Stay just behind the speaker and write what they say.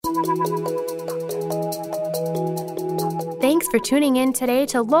Thanks for tuning in today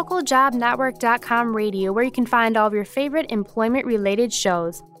to localjobnetwork.com radio, where you can find all of your favorite employment-related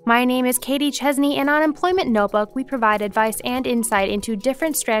shows. My name is Katie Chesney, and on Employment Notebook, we provide advice and insight into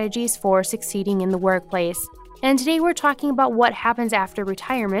different strategies for succeeding in the workplace. And today we're talking about what happens after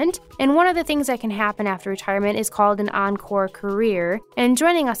retirement. And one of the things that can happen after retirement is called an encore career. And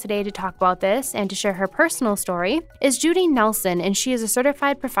joining us today to talk about this and to share her personal story is Judy Nelson, and she is a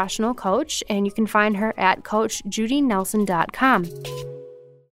certified professional coach, and you can find her at coachjudynelson.com.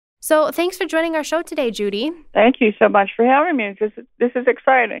 So thanks for joining our show today, Judy. Thank you so much for having me. This is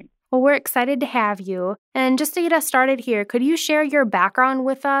exciting. Well, we're excited to have you. And just to get us started here, could you share your background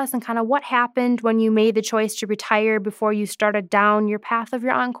with us and kind of what happened when you made the choice to retire before you started down your path of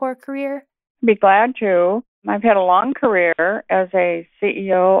your encore career? I'd be glad to. I've had a long career as a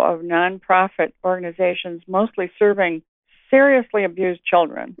CEO of nonprofit organizations, mostly serving seriously abused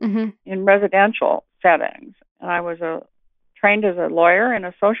children in residential settings. And I was trained as a lawyer and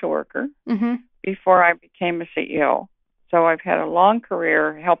a social worker before I became a CEO. So I've had a long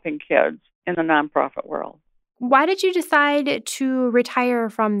career helping kids in the nonprofit world. Why did you decide to retire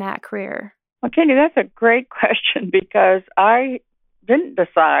from that career? Well, Katie, that's a great question because I didn't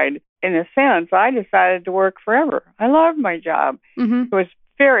decide. In a sense, I decided to work forever. I loved my job. It was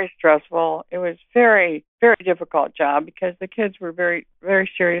very stressful. It was very, very difficult job because the kids were very, very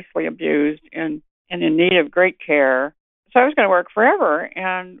seriously abused and in need of great care. So I was going to work forever.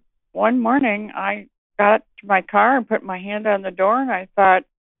 And one morning, I got to my car and put my hand on the door, and I thought,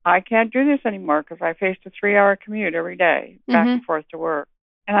 I can't do this anymore because I faced a 3-hour commute every day back and forth to work.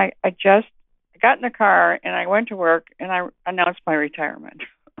 And I got in the car, and I went to work, and I announced my retirement.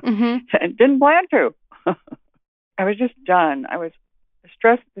 And didn't plan to. I was just done. I was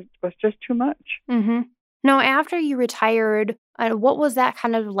stressed. It was just too much. Now, after you retired, what was that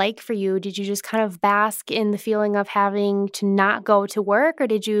kind of like for you? Did you just kind of bask in the feeling of having to not go to work? Or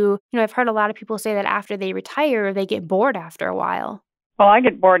did you I've heard a lot of people say that after they retire, they get bored after a while. Well, I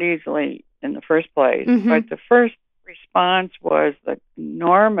get bored easily in the first place. But the first response was the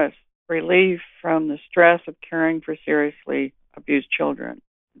enormous relief from the stress of caring for seriously abused children.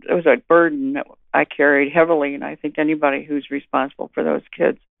 It was a burden that I carried heavily, and I think anybody who's responsible for those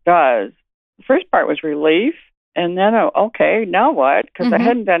kids does. The first part was relief, and then, okay, now what? Because I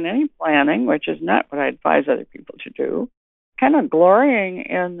hadn't done any planning, which is not what I advise other people to do. Kind of glorying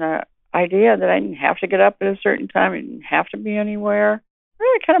in the idea that I didn't have to get up at a certain time, I didn't have to be anywhere. I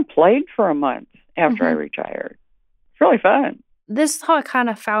really kind of played for a month after I retired. It's really fun. This is how I kind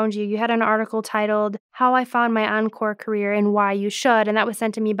of found you. You had an article titled, How I Found My Encore Career and Why You Should, and that was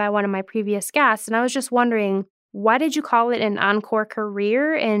sent to me by one of my previous guests. And I was just wondering, why did you call it an encore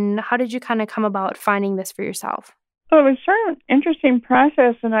career, and how did you kind of come about finding this for yourself? Well, it was sort of an interesting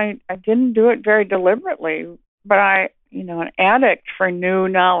process, and I didn't do it very deliberately, but an addict for new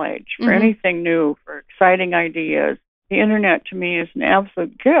knowledge, for anything new, for exciting ideas. The internet to me is an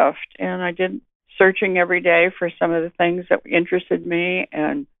absolute gift, and I did searching every day for some of the things that interested me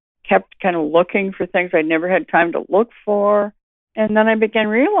and kept kind of looking for things I'd never had time to look for. And then I began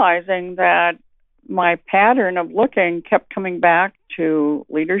realizing that my pattern of looking kept coming back to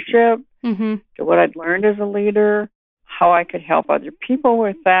leadership, to what I'd learned as a leader, how I could help other people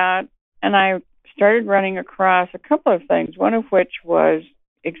with that. And I started running across a couple of things, one of which was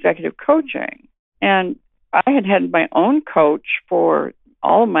executive coaching. And I had my own coach for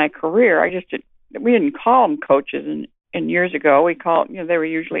all of my career. We didn't call them coaches in years ago. We called, they were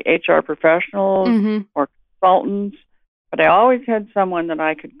usually HR professionals or consultants. But I always had someone that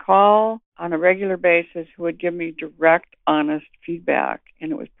I could call on a regular basis who would give me direct, honest feedback,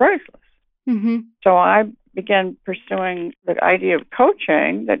 and it was priceless. So I began pursuing the idea of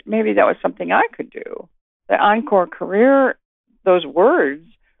coaching, that maybe that was something I could do. The encore career, those words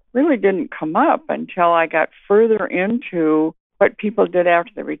really didn't come up until I got further into what people did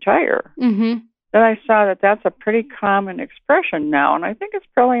after they retire. Then I saw that that's a pretty common expression now, and I think it's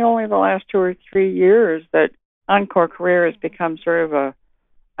probably only the last 2 or 3 years that encore career has become sort of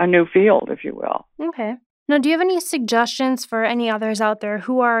a new field, if you will. Okay. Now, do you have any suggestions for any others out there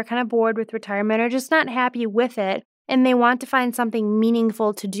who are kind of bored with retirement or just not happy with it, and they want to find something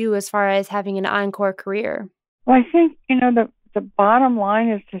meaningful to do as far as having an encore career? Well, I think, the bottom line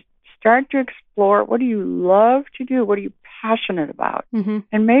is to start to explore, what do you love to do? What are you passionate about?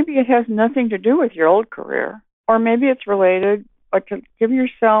 And maybe it has nothing to do with your old career, or maybe it's related, but to give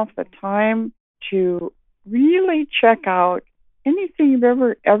yourself the time to really check out anything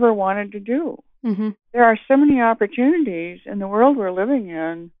you've ever wanted to do. There are so many opportunities in the world we're living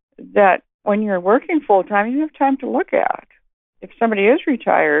in that when you're working full-time, you have time to look at. if somebody is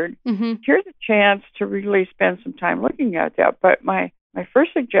retired, Mm-hmm. here's a chance to really spend some time looking at that. But my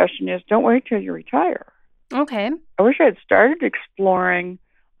first suggestion is don't wait till you retire. Okay. I wish I had started exploring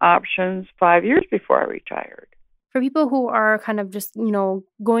options 5 years before I retired. For people who are kind of just,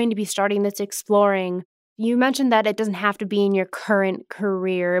 going to be starting this exploring, you mentioned that it doesn't have to be in your current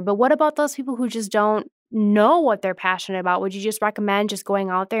career, but what about those people who just don't know what they're passionate about? Would you just recommend just going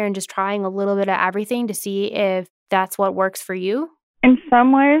out there and just trying a little bit of everything to see if that's what works for you? In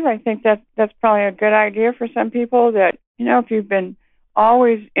some ways, I think that's probably a good idea for some people that, if you've been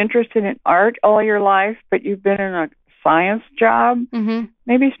always interested in art all your life, but you've been in a science job, Mm-hmm.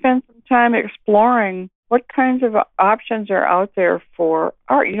 maybe spend some time exploring what kinds of options are out there for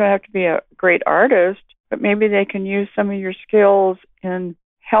art. You don't have to be a great artist, but maybe they can use some of your skills in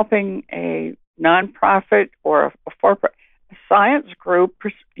helping a nonprofit or a science group,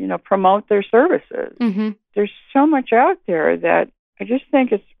 promote their services. Mm-hmm. There's so much out there that I just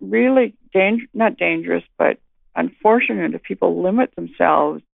think it's really not dangerous, but unfortunate if people limit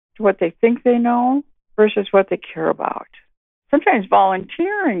themselves to what they think they know versus what they care about. Sometimes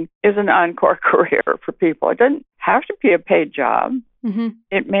volunteering is an encore career for people. It doesn't have to be a paid job. Mm-hmm.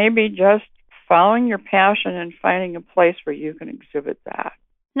 It may be just following your passion and finding a place where you can exhibit that.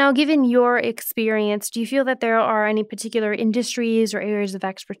 Now, given your experience, do you feel that there are any particular industries or areas of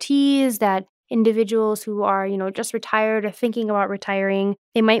expertise that individuals who are, just retired or thinking about retiring,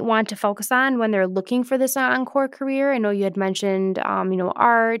 they might want to focus on when they're looking for this encore career? I know you had mentioned,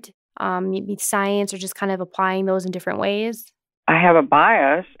 art, maybe science, or just kind of applying those in different ways. I have a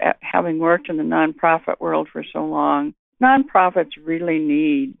bias at having worked in the nonprofit world for so long. Nonprofits really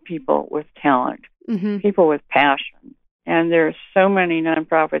need people with talent, Mm-hmm. people with passion. And there are so many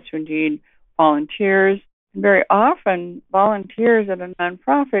nonprofits who need volunteers. And very often, volunteers at a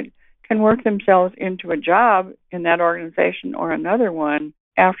nonprofit can work themselves into a job in that organization or another one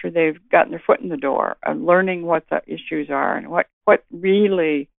after they've gotten their foot in the door and learning what the issues are and what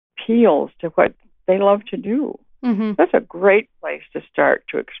really appeals to what they love to do. Mm-hmm. That's a great place to start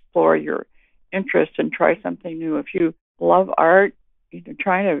to explore your interest and try something new. If you love art,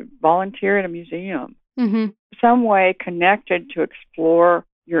 try to volunteer at a museum. Mm-hmm. Some way connected to explore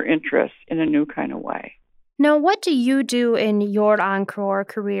your interests in a new kind of way. Now, what do you do in your encore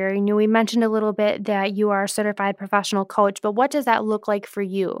career? We mentioned a little bit that you are a certified professional coach, but what does that look like for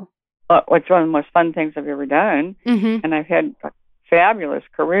you? It's one of the most fun things I've ever done, Mm-hmm. and I've had a fabulous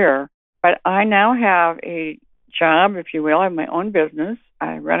career. But I now have a job, if you will. I have my own business.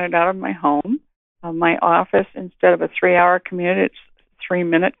 I run it out of my home. My office, instead of a 3-hour commute, it's a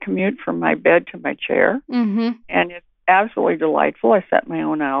 3-minute commute from my bed to my chair. Mm-hmm. And it's absolutely delightful. I set my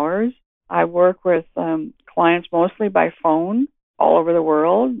own hours. I work with clients mostly by phone all over the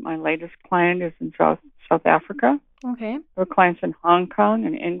world. My latest client is in South Africa. Okay. There are clients in Hong Kong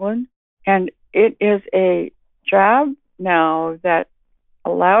and England. And it is a job now that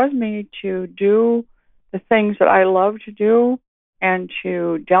allows me to do the things that I love to do and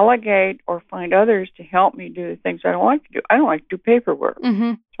to delegate or find others to help me do the things I don't like to do. I don't like to do paperwork.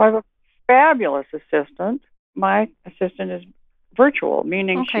 Mm-hmm. So I have a fabulous assistant. My assistant is virtual,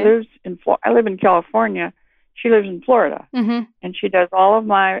 meaning she lives in I live in California. She lives in Florida. Mm-hmm. And she does all of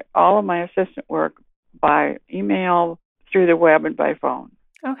my assistant work by email, through the web, and by phone.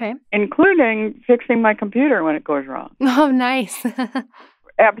 Okay. Including fixing my computer when it goes wrong. Oh, nice.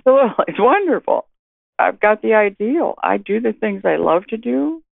 Absolutely. It's wonderful. I've got the ideal. I do the things I love to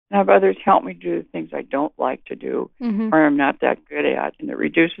do, and have others help me do the things I don't like to do Mm-hmm. or I'm not that good at, and it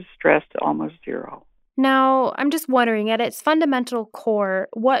reduces stress to almost zero. Now, I'm just wondering, at its fundamental core,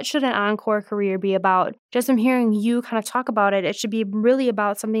 what should an encore career be about? Just from hearing you kind of talk about it, it should be really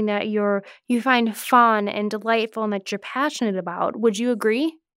about something that you find fun and delightful and that you're passionate about. Would you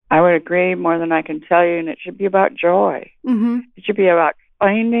agree? I would agree more than I can tell you, and it should be about joy. Mm-hmm. It should be about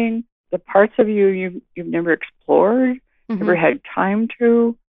finding the parts of you you've never explored, Mm-hmm. never had time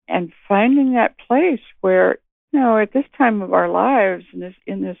to, and finding that place where, at this time of our lives,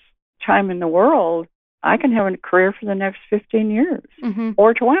 in this time in the world, I can have a career for the next 15 years Mm-hmm.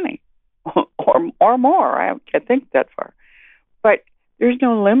 or 20 or more. I can't think that far. But there's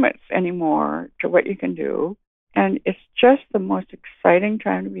no limits anymore to what you can do. And it's just the most exciting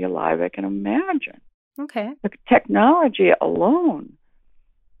time to be alive I can imagine. Okay. The technology alone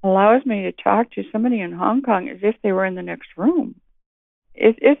allows me to talk to somebody in Hong Kong as if they were in the next room.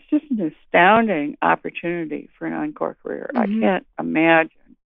 It's just an astounding opportunity for an encore career. Mm-hmm. I can't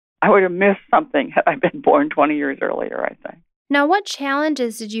imagine. I would have missed something had I been born 20 years earlier, I think. Now, what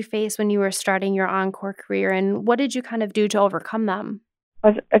challenges did you face when you were starting your encore career, and what did you kind of do to overcome them?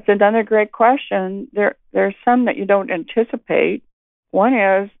 It's another great question. There's some that you don't anticipate. One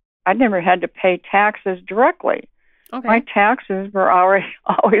is I never had to pay taxes directly. Okay. My taxes were always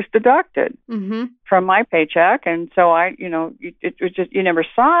deducted from my paycheck, and so it was just you never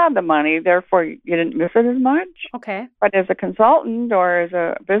saw the money, therefore you didn't miss it as much. Okay. But as a consultant or as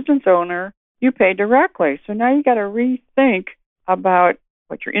a business owner, you pay directly. So now you got to rethink about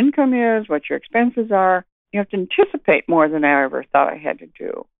what your income is, what your expenses are. You have to anticipate more than I ever thought I had to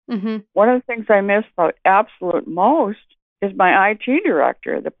do. One of the things I miss the absolute most is my IT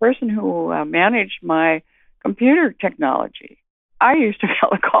director, the person who managed my computer technology. I used to be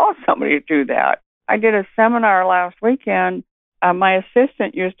able to call somebody to do that. I did a seminar last weekend. My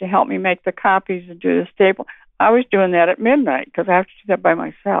assistant used to help me make the copies and do the staple. I was doing that at midnight because I have to do that by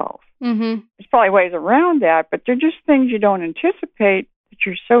myself. There's probably ways around that, but they're just things you don't anticipate.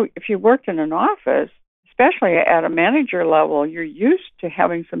 That if you worked in an office, especially at a manager level, you're used to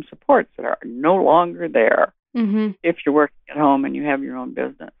having some supports that are no longer there if you're working at home and you have your own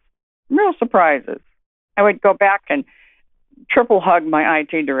business. Real surprises. I would go back and triple hug my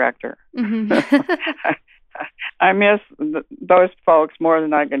IT director. I miss those folks more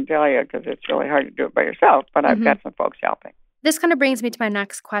than I can tell you because it's really hard to do it by yourself, but I've got some folks helping. This kind of brings me to my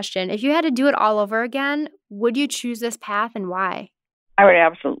next question. If you had to do it all over again, would you choose this path and why? I would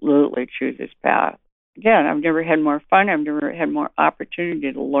absolutely choose this path. Again, I've never had more fun. I've never had more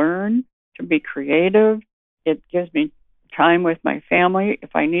opportunity to learn, to be creative. It gives me time with my family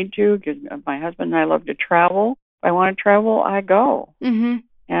if I need to. My husband and I love to travel. If I want to travel, I go.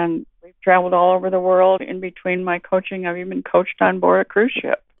 And we've traveled all over the world. In between my coaching, I've even coached on board a cruise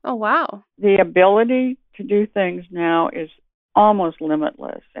ship. Oh, wow. The ability to do things now is almost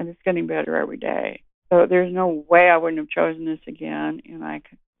limitless, and it's getting better every day. So there's no way I wouldn't have chosen this again, and I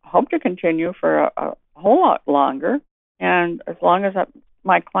hope to continue for a whole lot longer. And as long as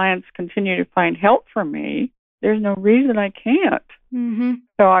my clients continue to find help from me, there's no reason I can't.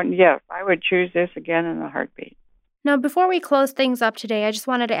 So, yes, I would choose this again in a heartbeat. Now, before we close things up today, I just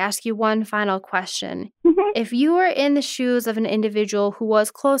wanted to ask you one final question. If you were in the shoes of an individual who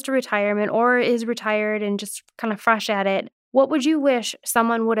was close to retirement or is retired and just kind of fresh at it, what would you wish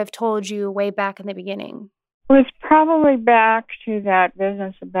someone would have told you way back in the beginning? Well, it's probably back to that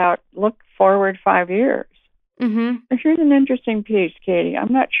business about look forward 5 years. Here's an interesting piece, Katie.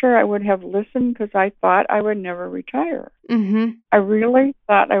 I'm not sure I would have listened because I thought I would never retire. I really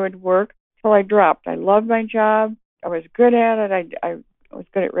thought I would work till I dropped. I loved my job. I was good at it. I was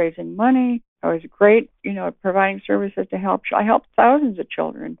good at raising money. I was great, at providing services to help. I helped thousands of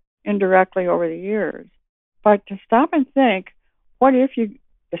children indirectly over the years. But to stop and think, what if you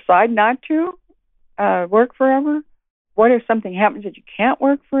decide not to work forever? What if something happens that you can't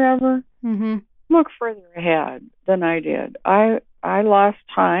work forever? Look further ahead than I did. I lost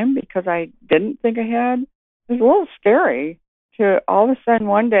time because I didn't think ahead. It was a little scary to all of a sudden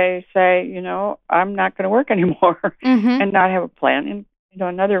one day say, I'm not going to work anymore and not have a plan. And,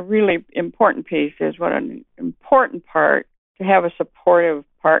 another really important piece is what an important part to have a supportive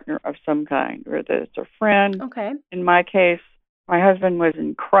partner of some kind, whether it's a friend. In my case, my husband was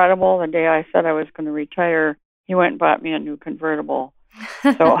incredible. The day I said I was going to retire, he went and bought me a new convertible.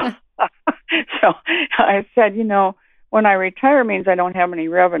 So I said, when I retire means I don't have any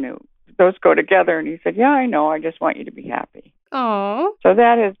revenue. Those go together. And he said, yeah, I know. I just want you to be happy. Oh. So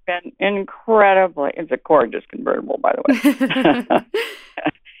that has been it's a gorgeous convertible, by the way.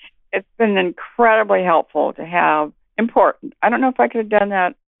 It's been incredibly helpful to have important. I don't know if I could have done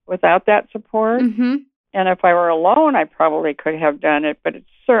that without that support. And if I were alone, I probably could have done it, but it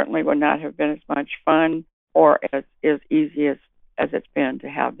certainly would not have been as much fun or as easy as it's been to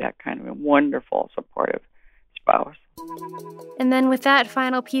have that kind of a wonderful, supportive spouse. And then with that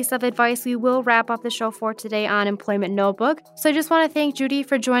final piece of advice, we will wrap up the show for today on Employment Notebook. So I just want to thank Judy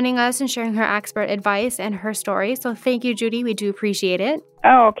for joining us and sharing her expert advice and her story. So thank you, Judy. We do appreciate it.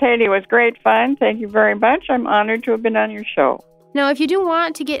 Oh, Katie, it was great fun. Thank you very much. I'm honored to have been on your show. Now, if you do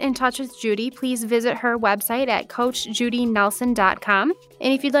want to get in touch with Judy, please visit her website at CoachJudyNelson.com.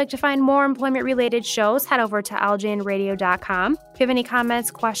 And if you'd like to find more employment-related shows, head over to ljnradio.com. If you have any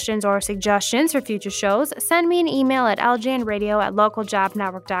comments, questions, or suggestions for future shows, send me an email at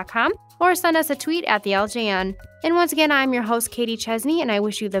ljnradio@localjobnetwork.com or send us a tweet at the LJN. And once again, I'm your host, Katie Chesney, and I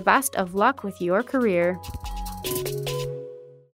wish you the best of luck with your career.